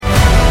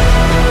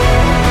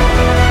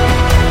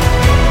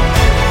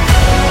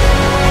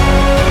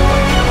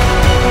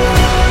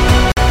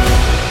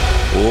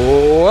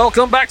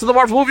Welcome back to the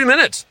Marvel Movie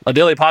Minute, a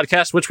daily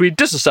podcast which we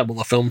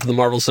disassemble a film from the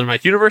Marvel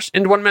Cinematic Universe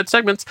into 1 minute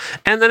segments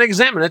and then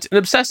examine it in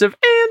obsessive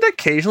and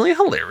occasionally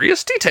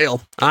hilarious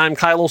detail. I'm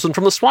Kyle Olson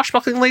from the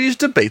Swashbuckling Ladies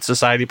Debate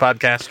Society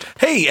podcast.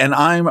 Hey, and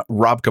I'm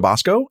Rob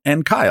Cabasco.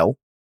 And Kyle.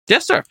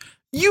 Yes, sir.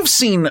 You've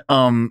seen,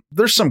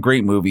 there's some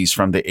great movies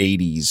from the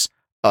 80s.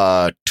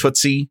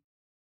 Tootsie,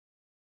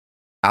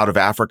 Out of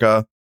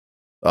Africa,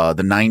 the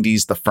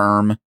 90s, The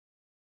Firm.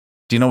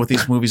 Do you know what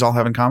these movies all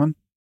have in common?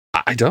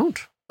 I don't.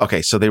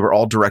 Okay, so they were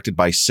all directed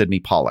by Sidney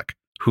Pollack,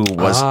 who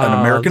was an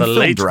American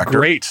film director.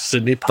 Great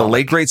Sidney Pollack. The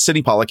late, great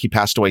Sidney Pollack. He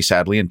passed away,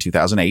 sadly, in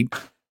 2008.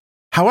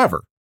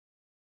 However,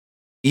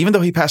 even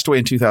though he passed away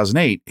in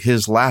 2008,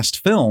 his last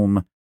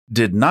film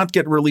did not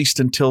get released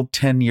until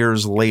 10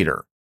 years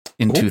later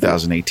in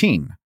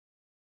 2018.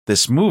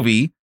 This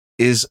movie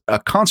is a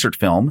concert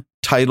film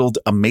titled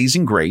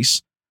Amazing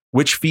Grace,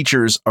 which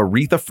features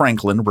Aretha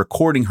Franklin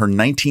recording her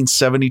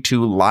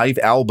 1972 live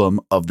album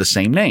of the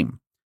same name.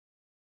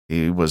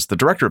 He was the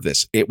director of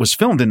this. It was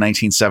filmed in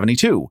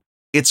 1972.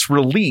 Its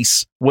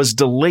release was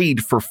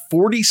delayed for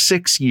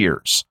 46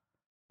 years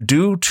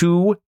due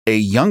to a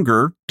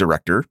younger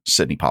director,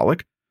 Sidney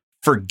Pollack,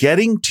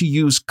 forgetting to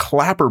use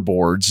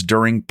clapperboards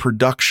during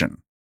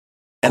production.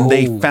 And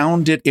they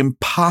found it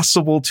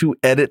impossible to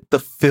edit the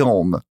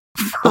film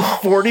for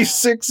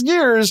 46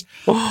 years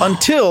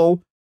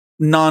until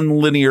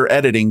non-linear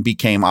editing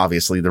became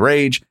obviously the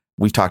rage.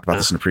 We've talked about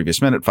this in a previous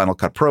minute. Final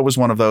Cut Pro was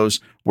one of those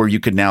where you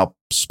could now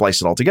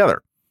splice it all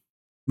together.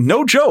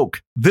 No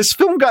joke. This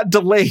film got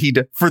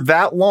delayed for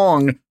that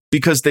long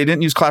because they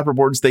didn't use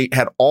clapperboards. They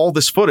had all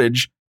this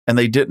footage and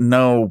they didn't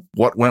know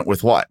what went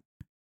with what.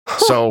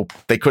 So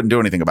they couldn't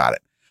do anything about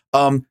it.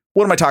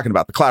 What am I talking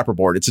about? The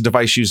clapperboard. It's a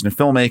device used in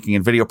filmmaking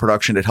and video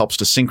production. It helps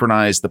to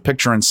synchronize the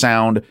picture and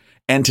sound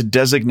and to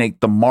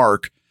designate the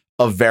mark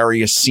of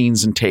various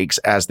scenes and takes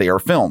as they are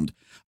filmed.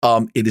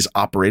 It is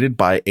operated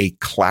by a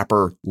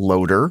clapper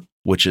loader,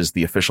 which is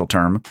the official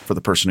term for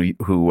the person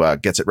who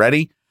gets it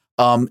ready.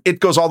 It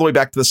goes all the way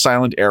back to the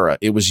silent era.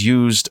 It was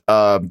used,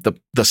 the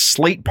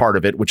slate part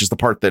of it, which is the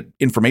part that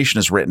information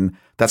is written.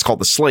 That's called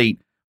the slate.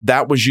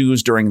 That was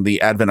used during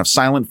the advent of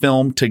silent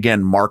film to,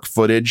 again, mark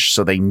footage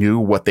so they knew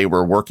what they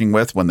were working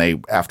with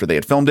after they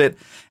had filmed it.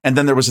 And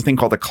then there was a thing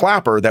called the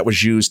clapper that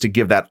was used to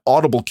give that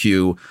audible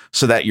cue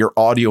so that your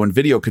audio and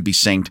video could be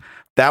synced.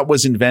 That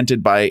was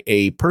invented by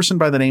a person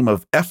by the name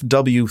of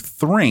F.W.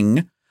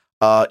 Thring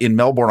in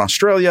Melbourne,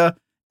 Australia.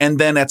 And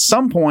then at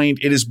some point,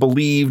 it is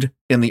believed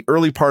in the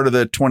early part of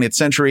the 20th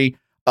century,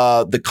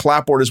 the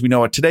clapboard as we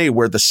know it today,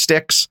 where the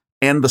sticks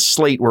and the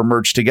slate were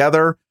merged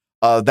together.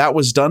 That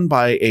was done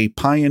by a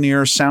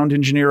pioneer sound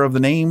engineer of the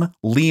name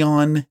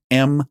Leon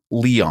M.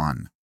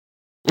 Leon.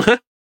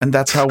 And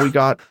that's how we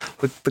got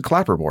the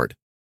clapperboard.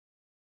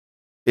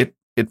 It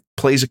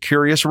plays a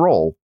curious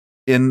role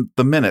in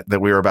the minute that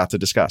we are about to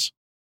discuss.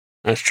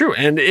 That's true.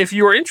 And if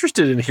you are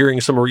interested in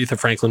hearing some Aretha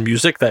Franklin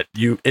music that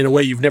in a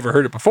way you've never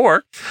heard it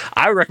before,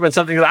 I would recommend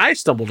something that I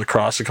stumbled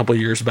across a couple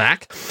of years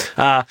back.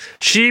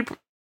 She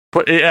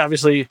put,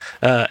 obviously,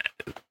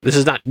 this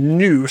is not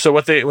new. So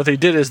what they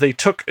did is they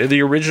took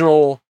the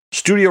original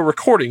studio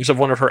recordings of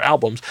one of her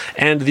albums,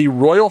 and the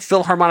Royal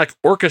Philharmonic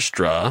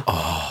Orchestra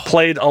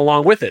played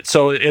along with it.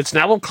 So it's an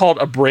album called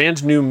A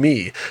Brand New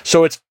Me.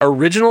 So it's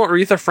original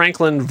Aretha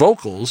Franklin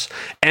vocals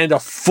and a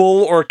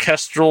full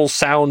orchestral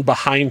sound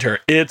behind her.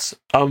 It's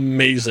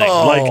amazing.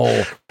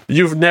 Like,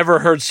 you've never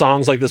heard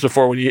songs like this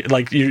before when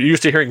you're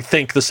used to hearing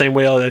Think the same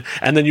way,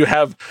 and then you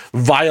have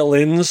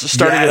violins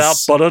starting it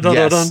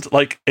out.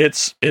 Like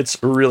it's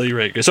really,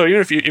 really good. So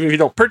even if you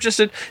don't purchase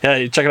it,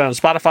 you check it out on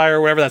Spotify or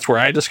wherever. That's where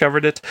I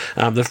discovered it.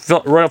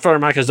 The Royal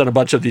Philharmonic has done a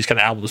bunch of these kind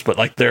of albums, but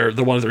like the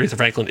one with Aretha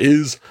Franklin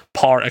is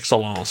par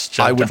excellence.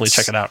 So definitely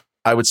check it out.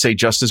 I would say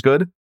just as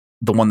good,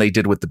 the one they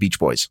did with the Beach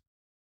Boys.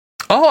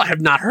 Oh, I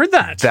have not heard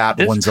that.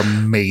 One's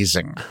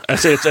amazing. I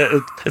say it's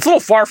a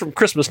little far from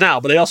Christmas now,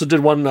 but they also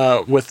did one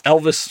with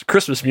Elvis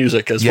Christmas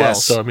music as well.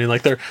 So I mean,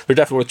 like they're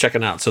definitely worth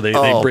checking out. So they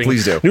bring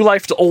new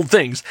life to old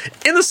things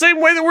in the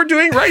same way that we're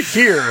doing right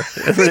here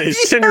in the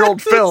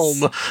 10-year-old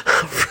film,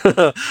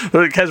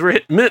 because we're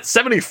hitting minute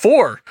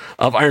 74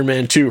 of Iron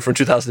Man 2 from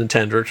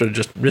 2010, directed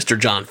just Mr.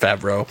 Jon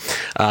Favreau.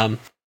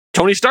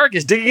 Tony Stark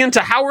is digging into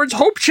Howard's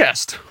hope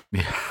chest.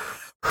 Yeah.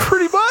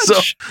 Pretty much.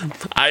 So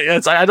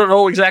I don't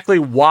know exactly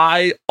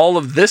why all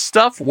of this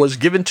stuff was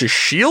given to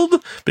S.H.I.E.L.D.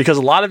 because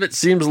a lot of it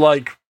seems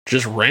like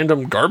just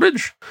random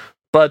garbage.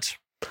 But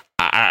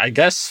I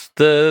guess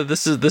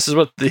this is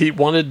what he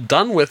wanted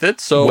done with it.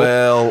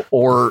 So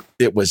or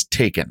it was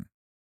taken.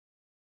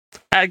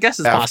 I guess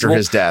it's after possible.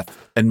 His death,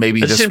 and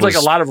maybe it seems like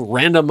a lot of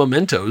random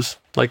mementos.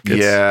 Like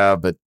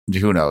but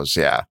who knows?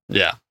 Yeah.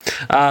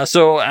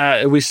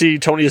 So we see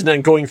Tony is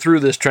then going through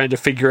this, trying to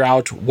figure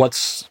out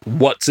what's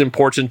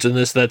important in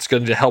this that's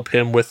going to help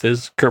him with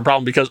his current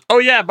problem. Because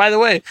by the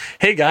way,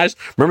 hey guys,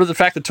 remember the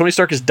fact that Tony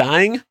Stark is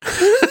dying?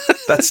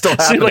 That's still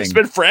Seems happening. like it's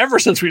been forever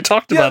since we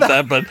talked about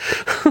that, but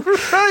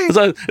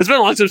Right. it's been a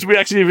long time since we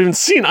actually even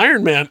seen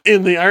Iron Man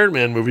in the Iron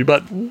Man movie.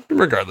 But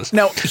regardless,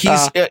 Now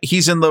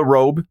he's in the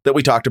robe that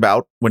we talked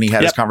about when he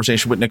had his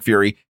conversation with Nick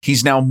Fury.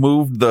 He's now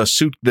moved the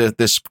suit.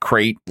 This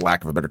crate,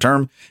 lack of a better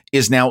term,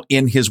 is now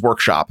in his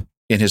workshop,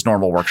 in his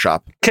normal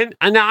workshop.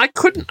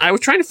 I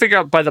was trying to figure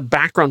out by the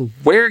background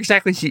where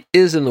exactly he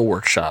is in the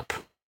workshop.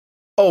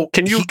 Oh,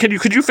 could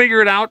you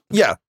figure it out?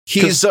 Yeah,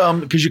 he's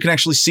because you can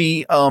actually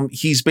see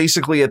he's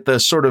basically at the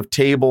sort of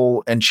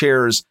table and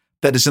chairs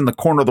that is in the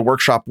corner of the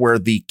workshop where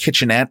the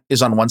kitchenette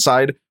is on one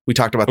side. We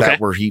talked about that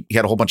where he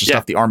had a whole bunch of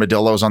stuff. The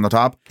armadillo's on the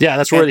top. Yeah,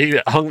 that's where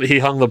he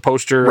hung the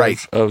poster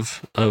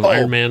of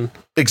Iron Man.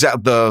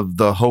 Exactly,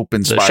 the Hope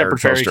inspired. The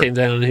Shepherd Fairy poster came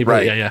down, and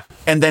he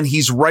and then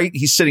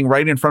he's sitting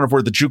right in front of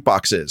where the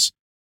jukebox is,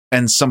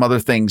 and some other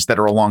things that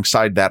are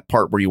alongside that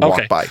part where you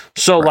walk by.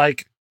 So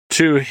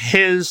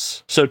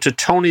to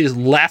Tony's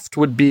left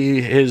would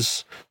be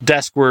his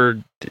desk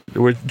where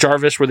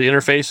Jarvis, where the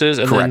interface is,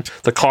 and then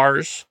the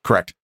cars.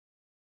 Correct.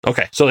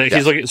 Okay, so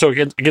he's looking so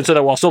against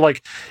that wall. So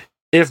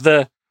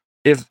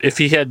if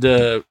he had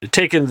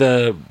taken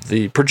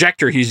the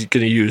projector he's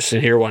going to use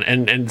in here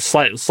and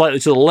slightly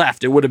to the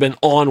left, it would have been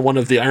on one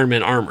of the Iron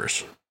Man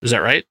armors. Is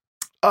that right?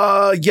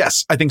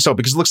 Yes, I think so,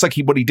 because it looks like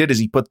what he did is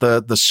he put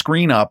the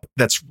screen up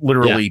that's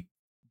literally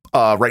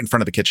right in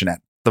front of the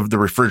kitchenette, the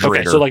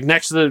refrigerator. Okay, so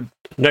next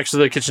to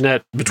the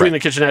kitchenette, between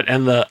the kitchenette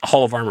and the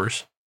Hall of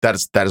Armors. That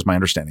is my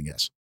understanding.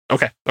 Yes.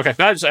 Okay.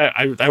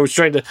 I was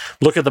trying to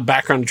look at the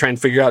background to try and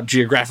figure out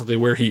geographically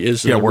where he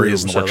is. Where he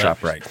is in the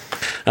workshop, right.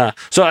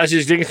 So as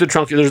he's digging through the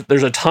trunk,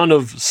 there's a ton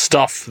of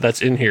stuff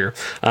that's in here.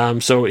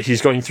 So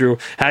he's going through.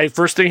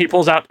 First thing he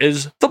pulls out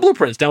is the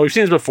blueprints. Now, we've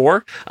seen this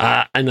before.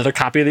 Another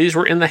copy of these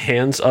were in the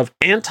hands of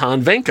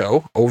Anton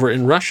Vanko over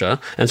in Russia.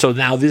 And so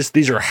now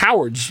these are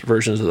Howard's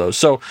versions of those.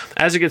 So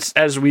as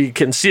we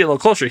can see a little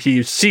closer,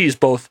 he sees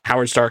both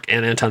Howard Stark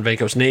and Anton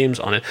Vanko's names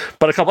on it.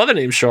 But a couple other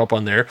names show up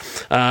on there.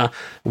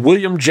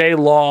 William J.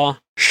 Law,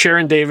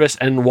 Sharon Davis,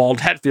 and Wald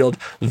Hetfield.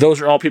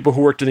 Those are all people who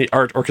worked in the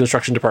art or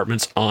construction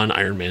departments on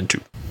Iron Man 2.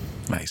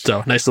 Nice.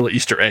 So nice little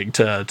Easter egg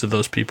to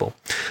those people.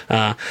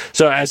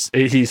 So as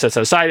he sets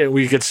that aside,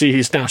 we could see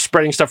he's now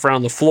spreading stuff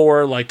around the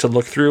floor, to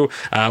look through.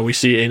 We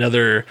see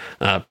another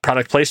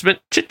product placement,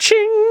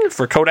 cha-ching,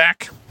 for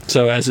Kodak.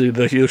 So as he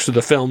looks through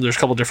the film, there's a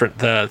couple different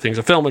things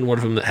of film, and one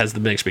of them that has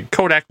the nice big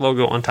Kodak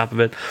logo on top of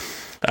it.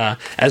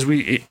 As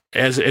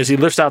he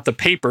lifts out the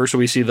paper, so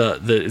we see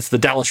it's the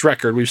Dallas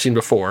Record we've seen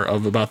before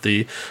about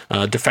the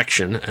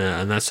defection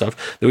and that stuff.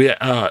 Right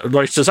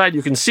to the side,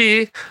 you can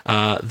see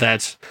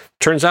that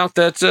turns out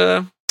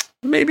that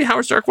maybe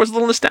Howard Stark was a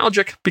little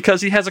nostalgic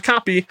because he has a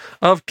copy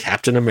of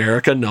Captain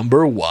America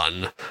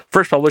 #1,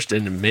 first published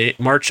in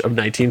March of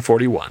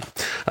 1941.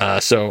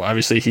 So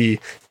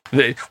obviously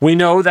we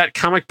know that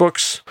comic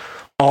books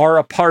are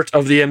a part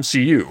of the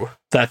MCU,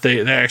 that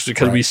they actually,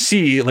 because we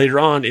see later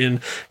on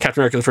in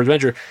Captain America: The First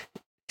Avenger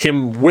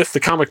him with the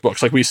comic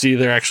books, we see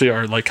there actually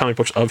are comic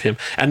books of him,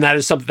 and that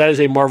is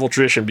a Marvel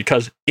tradition,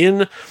 because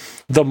in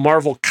the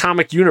Marvel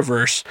comic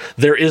universe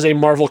there is a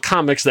Marvel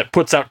Comics that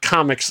puts out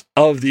comics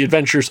of the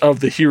adventures of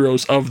the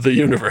heroes of the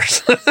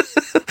universe.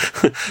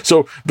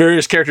 So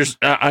various characters,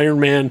 Iron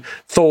Man,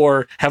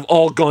 Thor, have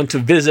all gone to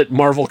visit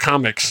Marvel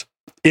Comics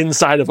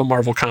inside of a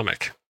Marvel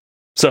comic.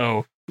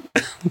 So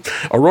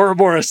Aurora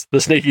Boreas,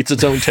 the snake eats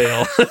its own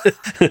tail.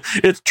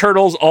 It's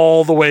turtles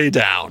all the way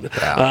down.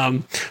 Yeah.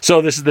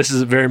 So this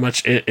is very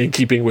much in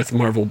keeping with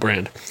Marvel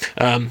brand.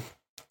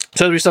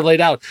 So we stuff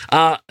laid out.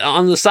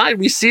 On the side,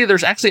 we see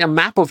there's actually a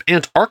map of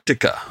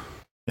Antarctica.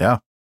 Yeah.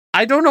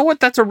 I don't know what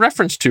that's a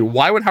reference to.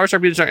 Why would Howard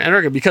Stark be in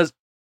Antarctica? Because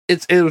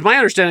it was my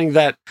understanding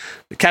that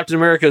Captain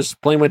America's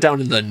plane went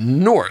down in the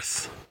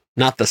north,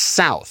 not the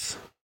south.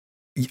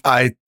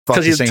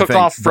 Because he took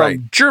off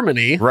from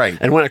Germany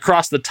and went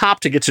across the top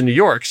to get to New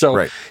York.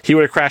 So he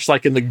would have crashed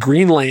in the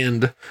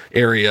Greenland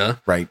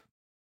area. Right.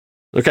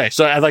 Okay.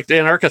 So I like the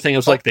Antarctica thing. I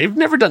was they've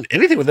never done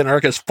anything with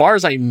Antarctica as far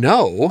as I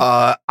know.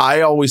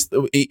 I always,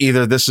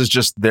 either this is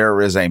just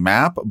there is a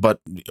map, but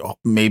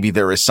maybe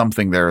there is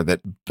something there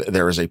that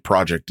there is a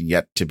project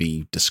yet to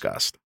be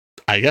discussed.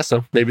 I guess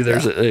so. Maybe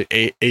there's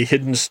a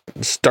hidden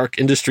Stark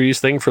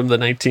Industries thing from the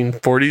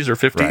 1940s or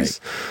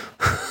 50s.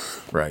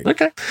 Right.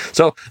 Okay.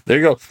 So there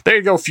you go. There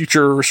you go,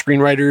 future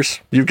screenwriters.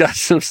 You've got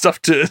some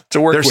stuff to work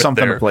with. There's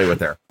something to play with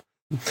there.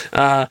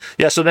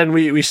 So then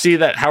we see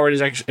that Howard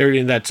is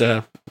actually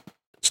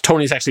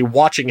Tony's actually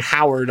watching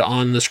Howard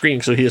on the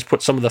screen. So he has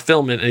put some of the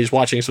film in and he's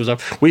watching some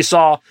stuff. We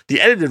saw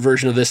the edited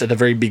version of this at the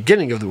very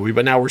beginning of the movie,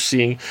 but now we're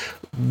seeing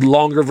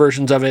longer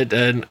versions of it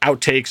and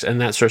outtakes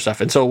and that sort of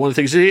stuff. And so one of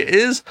the things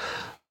is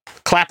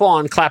clap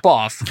on, clap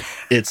off.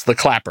 It's the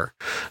clapper.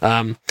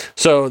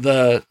 So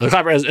the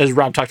clapper, as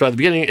Rob talked about at the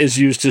beginning, is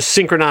used to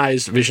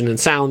synchronize vision and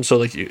sound. So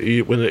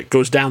when it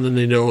goes down, then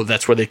they know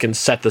that's where they can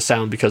set the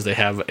sound because they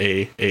have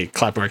a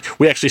clap mark.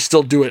 We actually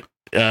still do it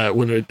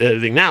when we're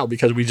editing now,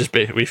 because we just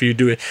basically, if you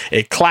do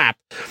a clap,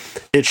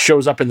 it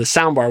shows up in the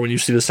soundbar when you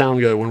see the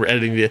sound go when we're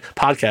editing the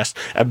podcast.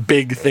 A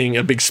big thing,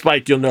 a big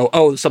spike, you'll know,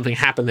 oh, something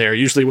happened there.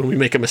 Usually when we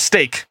make a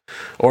mistake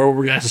or we're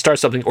going to have to start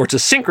something or to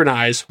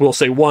synchronize, we'll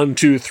say 1,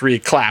 2, 3,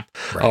 clap.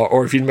 Right.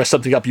 Or if you mess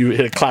something up, you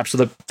hit a clap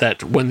so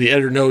that when the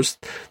editor knows,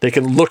 they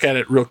can look at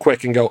it real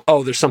quick and go,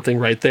 oh, there's something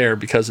right there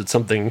because it's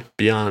something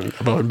beyond,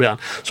 above and beyond.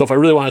 So if I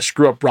really want to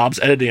screw up Rob's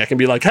editing, I can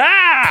be like,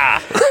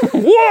 ah,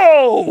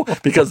 whoa,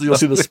 because you'll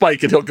see the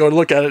spike and he'll go and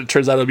look at it. It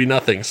turns out it'll be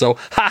nothing. So,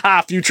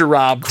 haha, future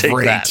Rob, take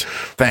Great. that.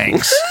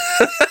 Thanks.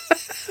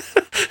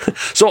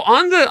 So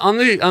on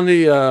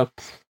the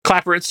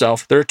clapper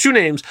itself, there are two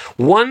names.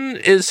 One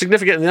is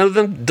significant, and the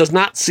other one does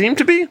not seem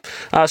to be.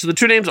 So the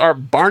two names are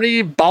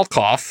Barney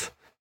Balkoff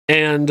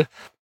and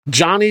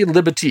Johnny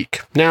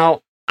Libatique.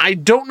 Now, I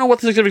don't know what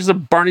the significance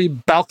of Barney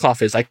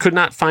Balkoff is. I could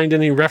not find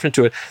any reference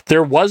to it.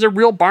 There was a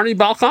real Barney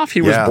Balkoff.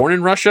 He was born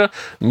in Russia,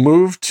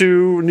 moved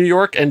to New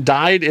York, and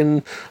died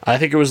in, I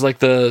think it was like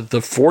the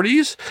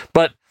 40s.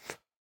 But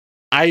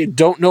I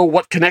don't know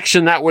what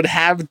connection that would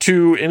have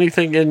to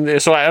anything in.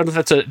 So I don't know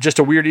if that's just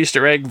a weird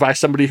Easter egg by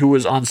somebody who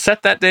was on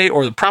set that day,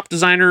 or the prop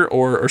designer,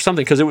 or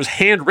something, because it was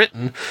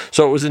handwritten,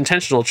 so it was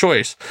intentional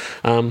choice.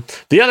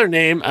 The other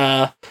name,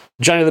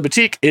 Johnny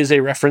Libatique, is a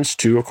reference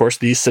to, of course,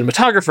 the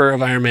cinematographer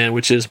of Iron Man,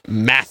 which is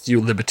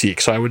Matthew Libatique.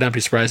 So I would not be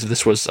surprised if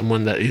this was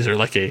someone that either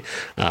like a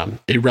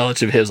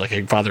relative of his, like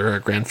a father or a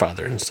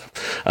grandfather and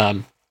stuff.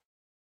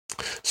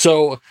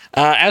 So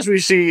as we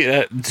see,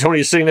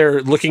 Tony is sitting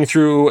there looking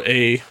through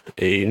a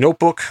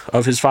notebook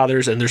of his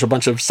father's, and there's a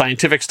bunch of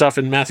scientific stuff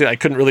in Matthew. I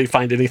couldn't really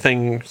find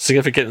anything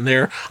significant in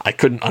there. I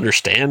couldn't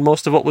understand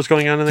most of what was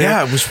going on in there.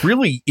 Yeah, it was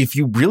really, if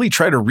you really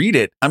try to read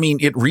it, I mean,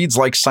 it reads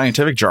like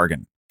scientific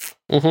jargon.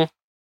 Mm-hmm.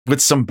 With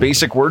some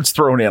basic words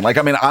thrown in. Like,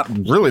 I mean,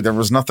 really, there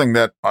was nothing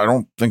that I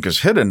don't think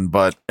is hidden,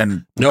 but,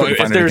 and no, if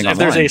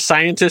there's a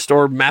scientist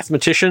or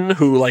mathematician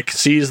who like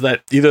sees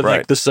that either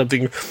like this is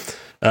something,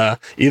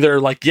 either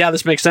like, yeah,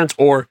 this makes sense,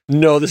 or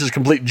no, this is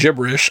complete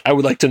gibberish, I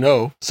would like to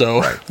know.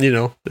 So, you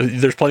know,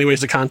 there's plenty of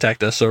ways to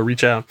contact us, so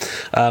reach out.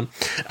 In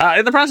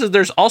the process,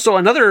 there's also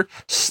another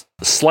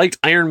slight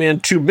Iron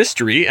Man 2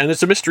 mystery, and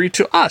it's a mystery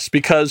to us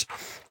because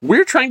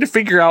we're trying to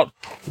figure out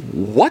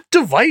what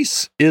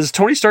device is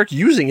Tony Stark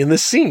using in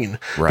this scene.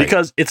 Right.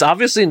 Because it's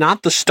obviously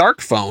not the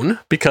Stark phone,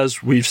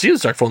 because we've seen the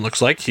Stark phone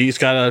looks like. He's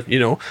got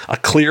a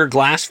clear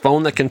glass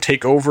phone that can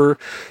take over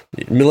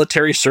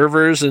military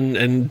servers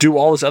and do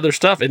all this other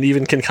stuff, and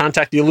even can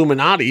contact the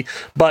Illuminati.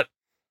 But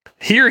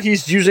here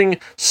he's using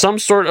some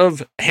sort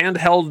of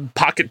handheld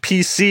pocket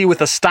PC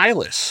with a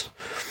stylus.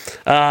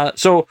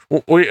 So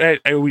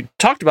we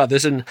talked about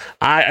this, and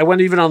I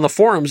went even on the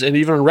forums and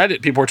even on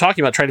Reddit, people were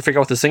talking about trying to figure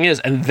out what this thing is,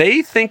 and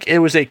they think it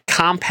was a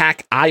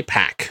Compaq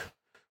iPAQ,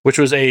 which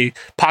was a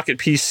pocket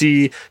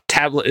PC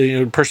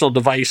tablet, personal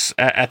device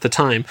at the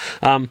time.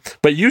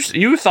 But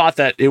you thought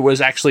that it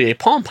was actually a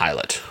Palm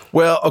Pilot.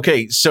 Well,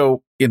 okay,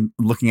 so in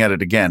looking at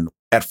it again,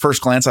 at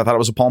first glance, I thought it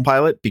was a Palm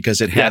Pilot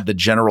because it had the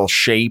general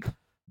shape.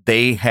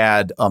 They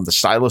had the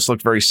stylus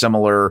looked very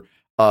similar.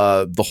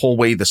 The whole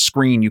way the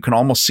screen, you can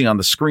almost see on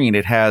the screen,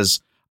 it has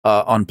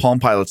on Palm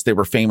Pilots, they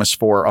were famous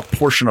for a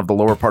portion of the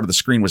lower part of the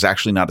screen was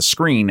actually not a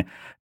screen.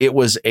 It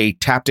was a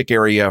taptic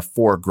area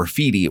for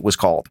graffiti, it was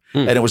called.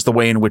 And it was the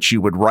way in which you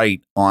would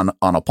write on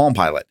a Palm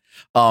Pilot.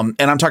 And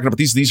I'm talking about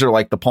these are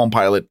like the Palm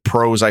Pilot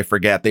Pros, I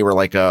forget. They were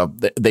like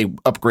they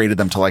upgraded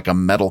them to like a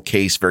metal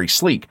case, very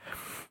sleek.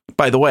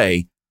 By the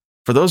way,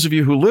 for those of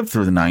you who lived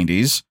through the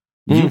 90s,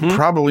 you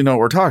probably know what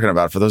we're talking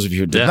about. For those of you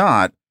who did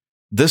not,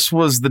 this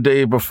was the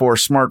day before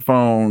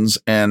smartphones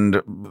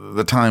and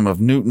the time of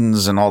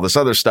Newtons and all this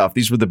other stuff.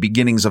 These were the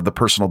beginnings of the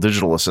personal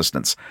digital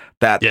assistants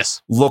that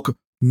look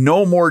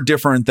no more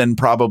different than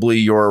probably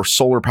your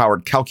solar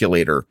powered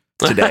calculator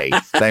today.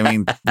 I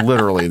mean,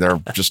 literally,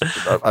 they're just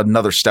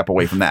another step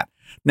away from that.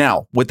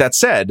 Now, with that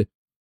said,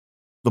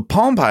 the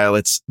Palm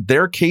Pilots,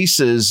 their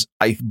cases,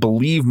 I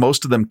believe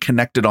most of them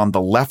connected on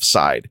the left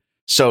side.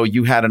 So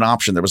you had an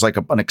option. There was like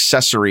an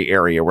accessory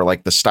area where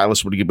like the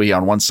stylus would be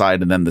on one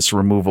side and then this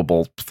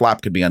removable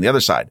flap could be on the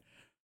other side.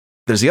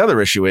 There's the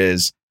other issue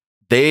is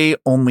they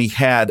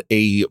had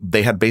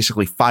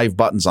basically 5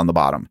 buttons on the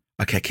bottom.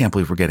 Okay, I can't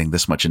believe we're getting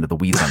this much into the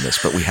weeds on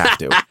this, but we have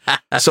to.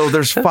 So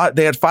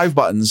they had 5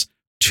 buttons,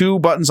 2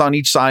 buttons on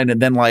each side, and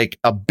then like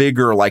a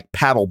bigger like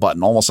paddle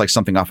button, almost like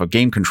something off a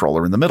game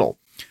controller in the middle.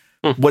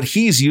 What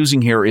he's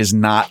using here is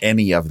not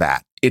any of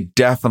that. It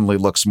definitely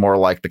looks more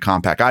like the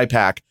Compaq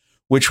iPAQ,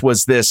 which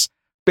was this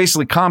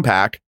basically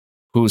Compaq,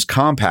 who's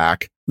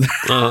Compaq.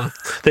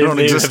 They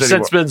have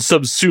since been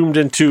subsumed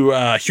into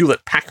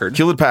Hewlett Packard.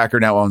 Hewlett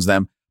Packard now owns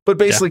them. But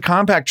basically,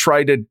 Compaq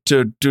tried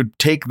to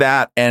take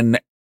that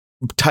and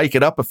tyke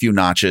it up a few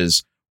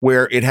notches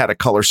where it had a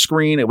color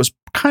screen. It was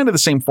kind of the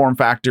same form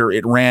factor.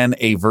 It ran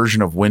a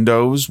version of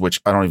Windows,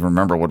 which I don't even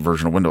remember what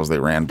version of Windows they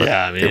ran,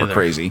 but they were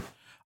crazy.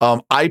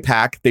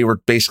 iPAQ, they were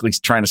basically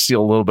trying to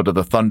steal a little bit of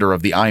the thunder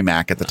of the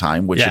iMac at the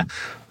time, which had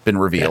been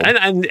revealed.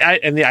 And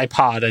the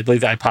iPod, I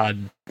believe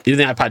even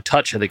the iPod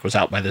Touch, I think, was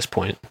out by this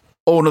point.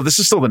 Oh, no, this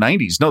is still the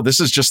 90s. No,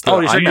 this is just the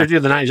so you're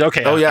doing the 90s.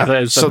 Okay. Oh,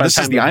 yeah. So this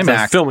is the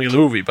iMac. Filming of the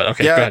movie, but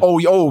okay. Yeah.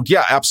 Oh,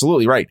 yeah,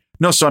 absolutely. Right.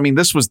 No, so I mean,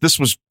 this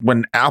was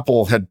when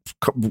Apple had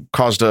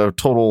caused a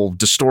total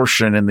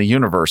distortion in the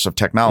universe of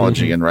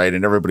technology and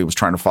everybody was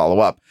trying to follow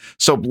up.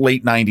 So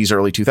late 90s,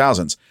 early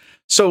 2000s.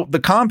 So the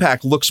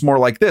Compact looks more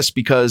like this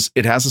because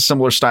it has a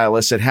similar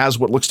stylus. It has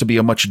what looks to be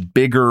a much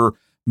bigger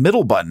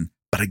middle button.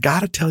 But I got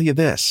to tell you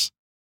this.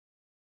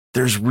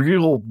 There's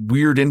real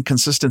weird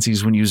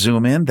inconsistencies when you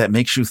zoom in that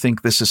makes you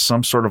think this is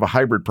some sort of a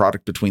hybrid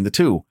product between the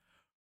two,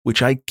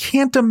 which I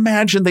can't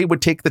imagine they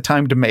would take the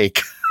time to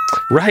make.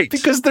 Right.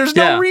 Because there's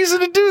no reason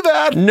to do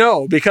that.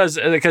 No, because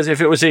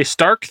if it was a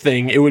Stark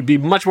thing, it would be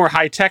much more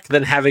high tech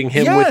than having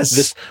him with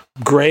this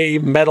gray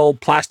metal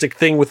plastic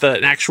thing with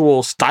an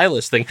actual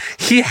stylus thing.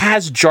 He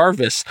has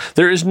Jarvis.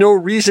 There is no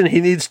reason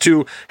he needs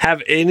to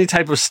have any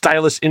type of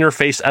stylus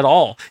interface at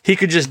all. He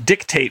could just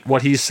dictate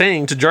what he's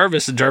saying to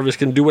Jarvis, and Jarvis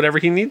can do whatever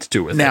he needs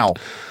to with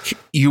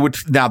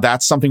it. Now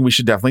that's something we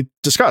should definitely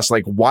discuss.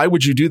 Like, why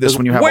would you do this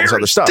when you have all this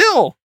other stuff?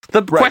 Still,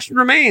 the question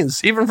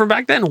remains, even from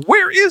back then,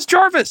 where is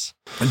Jarvis?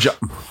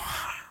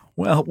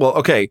 Well,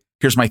 okay.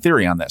 Here's my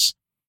theory on this.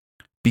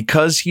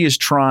 Because he is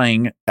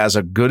trying, as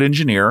a good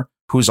engineer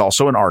who's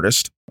also an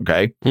artist,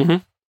 okay,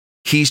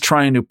 he's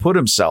trying to put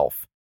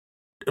himself,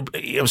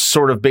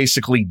 sort of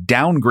basically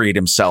downgrade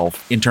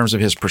himself in terms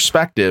of his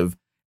perspective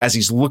as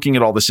he's looking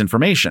at all this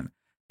information.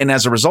 And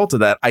as a result of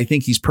that, I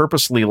think he's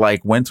purposely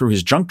went through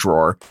his junk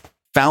drawer,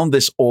 found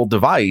this old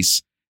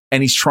device,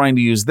 and he's trying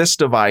to use this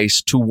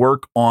device to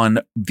work on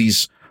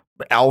these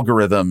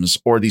algorithms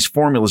or these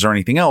formulas or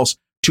anything else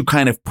to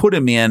kind of put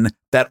him in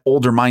that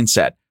older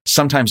mindset.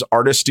 Sometimes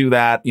artists do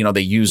that.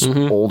 They use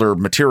older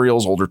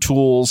materials, older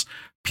tools.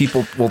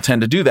 People will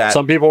tend to do that.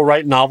 Some people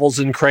write novels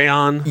in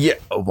crayon. Yeah.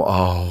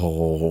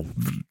 Oh,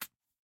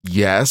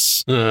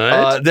 yes.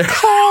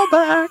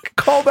 Callback.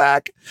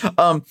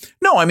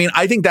 No, I mean,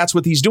 I think that's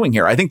what he's doing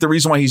here. I think the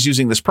reason why he's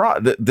using this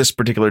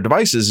particular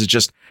device is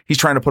just he's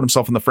trying to put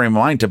himself in the frame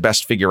of mind to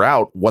best figure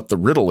out what the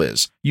riddle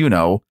is.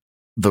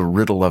 The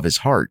riddle of his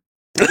heart.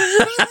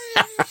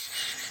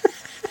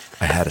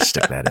 I had to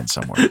stick that in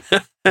somewhere.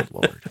 Good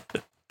Lord.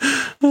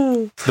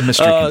 The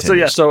mystery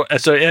continues. So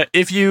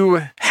if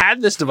you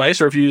had this device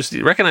or if you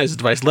recognize the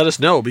device, let us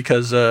know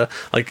because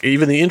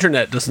even the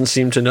internet doesn't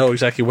seem to know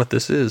exactly what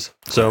this is.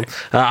 So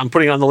I'm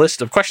putting on the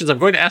list of questions I'm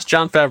going to ask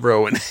Jon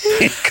Favreau when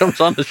he comes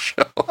on the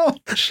show. Oh,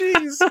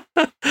 jeez.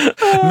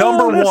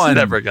 Number one.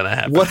 Never going to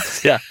happen.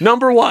 Yeah,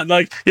 number one.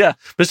 Mr.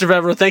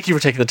 Favreau, thank you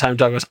for taking the time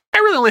to talk to us. I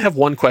really only have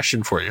one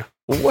question for you.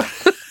 What?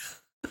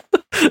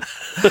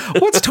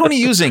 What's Tony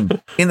using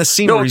in the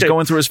scene where he's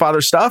going through his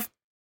father's stuff?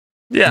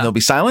 Yeah. And there'll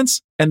be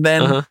silence and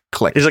then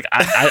click. He's like,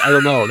 I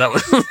don't know. That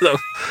was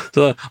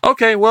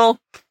okay. Well,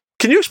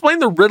 can you explain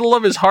the riddle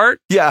of his heart?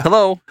 Yeah.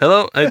 Hello.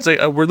 It's like,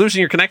 we're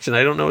losing your connection.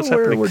 I don't know what's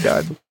happening. We're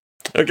done.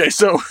 Okay,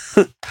 so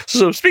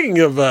speaking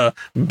of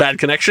bad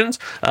connections,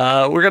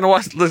 we're going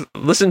to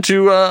listen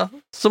to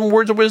some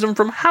words of wisdom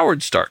from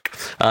Howard Stark.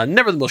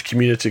 Never the most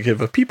communicative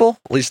of people,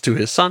 at least to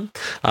his son.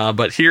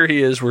 But here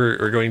he is.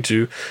 We're going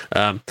to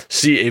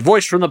see a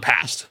voice from the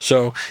past.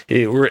 So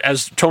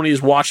as Tony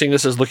is watching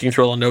this, is looking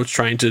through all the notes,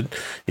 trying to,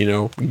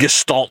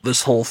 gestalt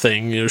this whole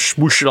thing,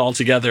 smoosh it all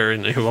together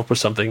and come up with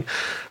something.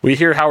 We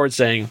hear Howard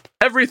saying,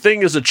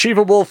 "Everything is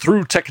achievable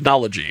through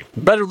technology.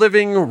 Better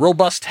living,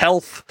 robust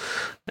health,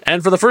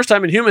 and for the first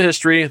time in human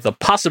history, the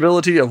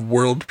possibility of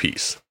world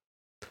peace."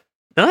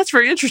 Now that's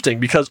very interesting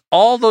because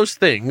all those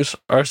things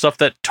are stuff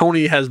that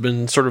Tony has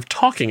been sort of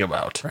talking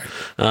about.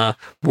 Right.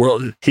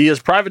 He has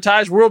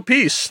privatized world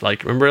peace,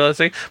 remember that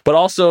thing? But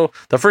also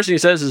the first thing he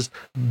says is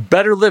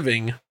better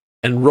living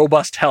and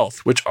robust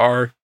health, which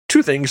are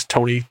two things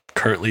Tony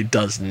currently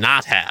does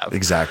not have.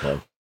 Exactly.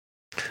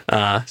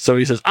 So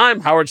he says,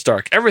 "I'm Howard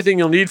Stark. Everything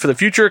you'll need for the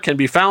future can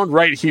be found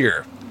right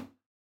here."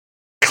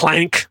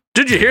 Clank.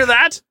 Did you hear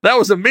that? That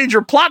was a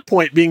major plot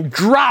point being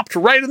dropped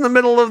right in the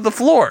middle of the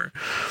floor.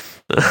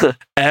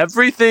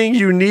 Everything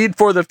you need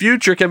for the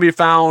future can be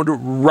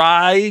found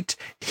right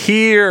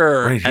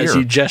here, as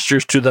he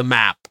gestures to the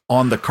map.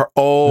 On the car.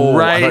 Oh,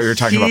 right. I thought you were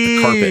talking about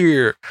the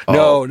carpet.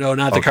 No,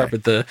 not the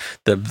carpet.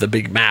 The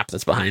big map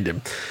that's behind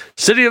him.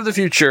 City of the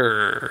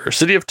future,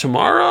 city of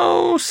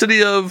tomorrow,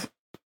 city of.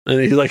 And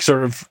he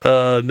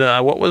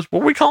what were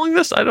we calling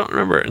this? I don't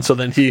remember. And so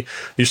then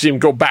you see him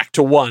go back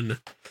to one.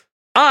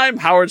 I'm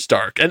Howard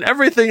Stark, and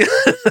everything.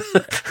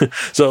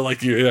 So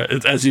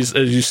as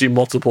you see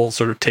multiple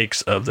sort of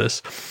takes of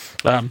this.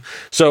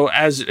 So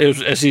as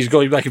he's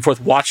going back and forth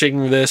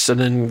watching this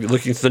and then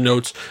looking through the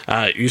notes,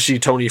 you see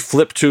Tony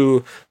flip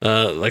to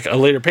a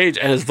later page,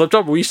 and as flipped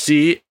up, we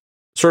see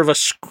sort of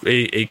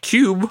a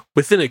cube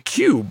within a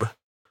cube.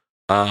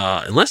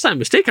 Unless I'm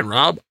mistaken,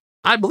 Rob,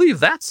 I believe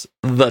that's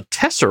the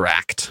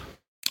Tesseract.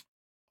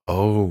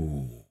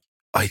 Oh,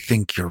 I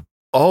think you're.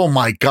 Oh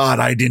my God,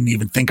 I didn't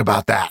even think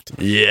about that.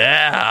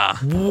 Yeah.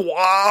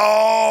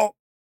 Wow.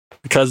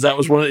 Because that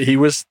was he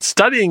was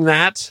studying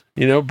that,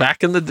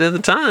 back in the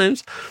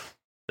times.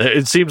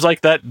 it seems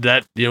like that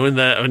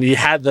when he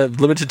had the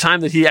limited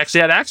time that he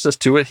actually had access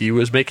to it, he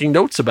was making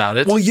notes about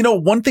it. Well,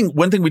 one thing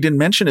we didn't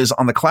mention is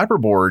on the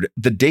clapperboard,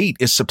 the date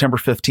is September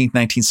 15th,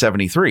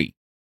 1973.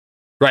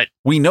 Right.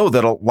 We know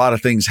that a lot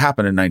of things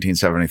happened in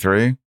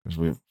 1973 because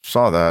we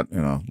saw that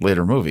in a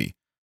later movie.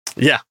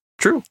 Yeah,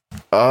 true.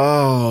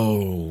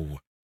 Oh,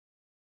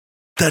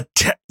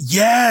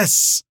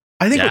 yes.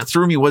 I think what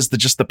threw me was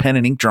just the pen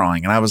and ink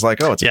drawing, and I was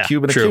like, "Oh, it's a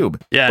cube and a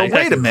cube." Yeah, but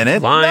wait a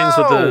minute, lines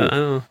with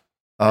the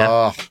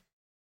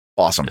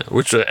awesome. Yeah,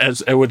 which as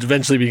it would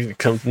eventually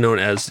become known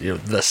as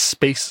the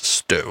Space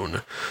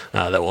Stone,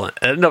 that will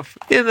end up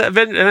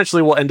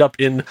eventually will end up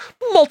in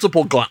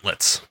multiple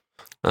gauntlets.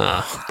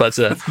 But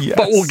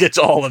we'll get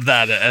to all of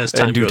that as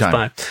time goes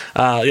by.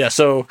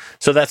 So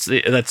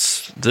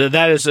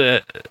that is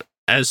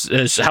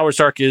as Howard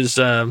Stark is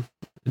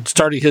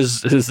starting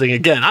his thing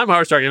again. I'm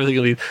Howard Stark.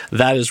 Everything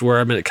that is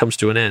where it comes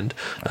to an end.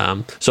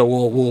 So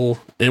we'll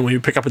and when we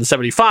pick up in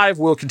 75,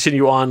 we'll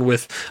continue on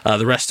with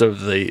the rest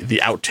of the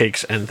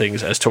outtakes and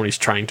things as Tony's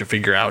trying to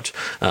figure out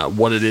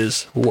what it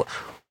is.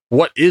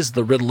 What is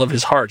the riddle of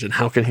his heart, and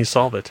how can he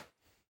solve it?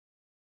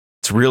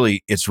 It's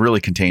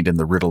really contained in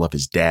the riddle of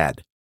his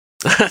dad.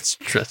 That's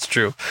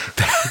true.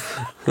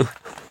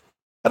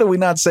 How did we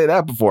not say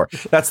that before?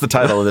 That's the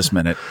title of this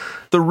minute.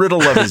 The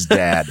riddle of his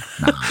dad.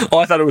 Nah. Oh,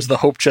 I thought it was the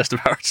hope chest of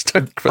Howard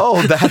Stark.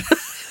 Oh, that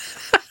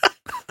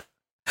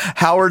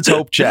Howard's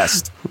hope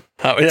chest.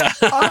 Howard's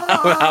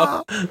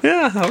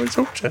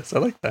hope chest. I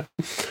like that.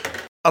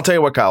 I'll tell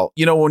you what, Kyle.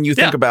 When you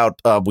think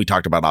about, we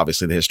taltalked about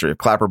obviously the history of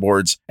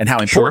clapperboards and how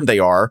important they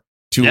are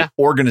to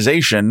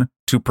organization,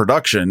 to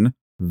production.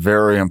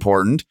 Very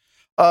important.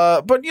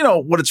 But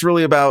what it's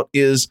really about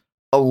is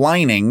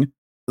aligning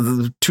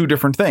the two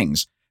different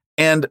things.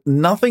 And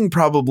nothing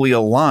probably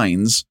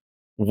aligns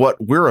what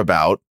we're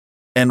about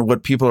and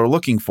what people are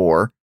looking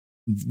for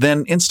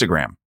than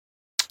Instagram.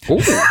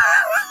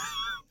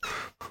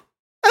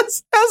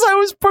 As I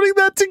was putting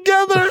that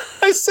together,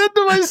 I said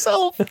to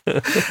myself,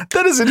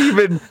 that isn't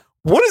even...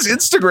 What does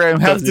Instagram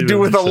have to do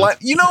with a lot?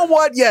 You know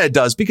what? Yeah, it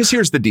does. Because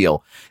here's the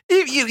deal.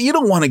 You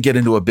don't want to get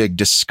into a big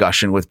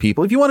discussion with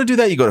people. If you want to do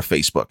that, you go to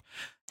Facebook.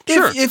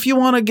 Sure. If you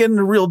want to get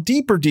into real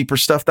deeper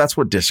stuff, that's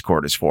what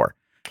Discord is for.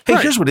 Hey,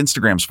 here's what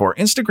Instagram's for.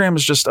 Instagram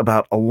is just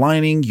about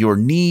aligning your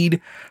need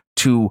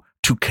to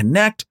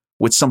connect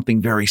with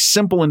something very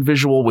simple and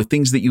visual with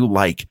things that you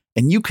like.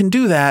 And you can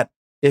do that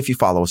if you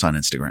follow us on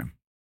Instagram.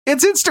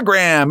 It's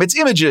Instagram. It's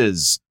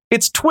images.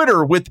 It's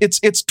Twitter with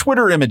it's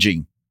Twitter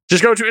imaging.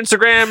 Just go to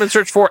Instagram and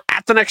search for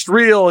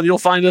 @TheNextReel, and you'll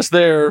find us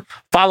there.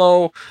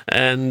 Follow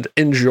and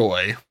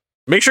enjoy.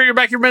 Make sure you're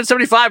back here at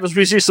 75 as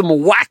we see some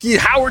wacky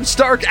Howard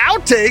Stark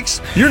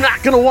outtakes. You're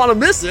not going to want to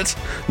miss it.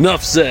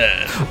 Enough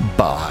said.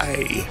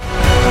 Bye.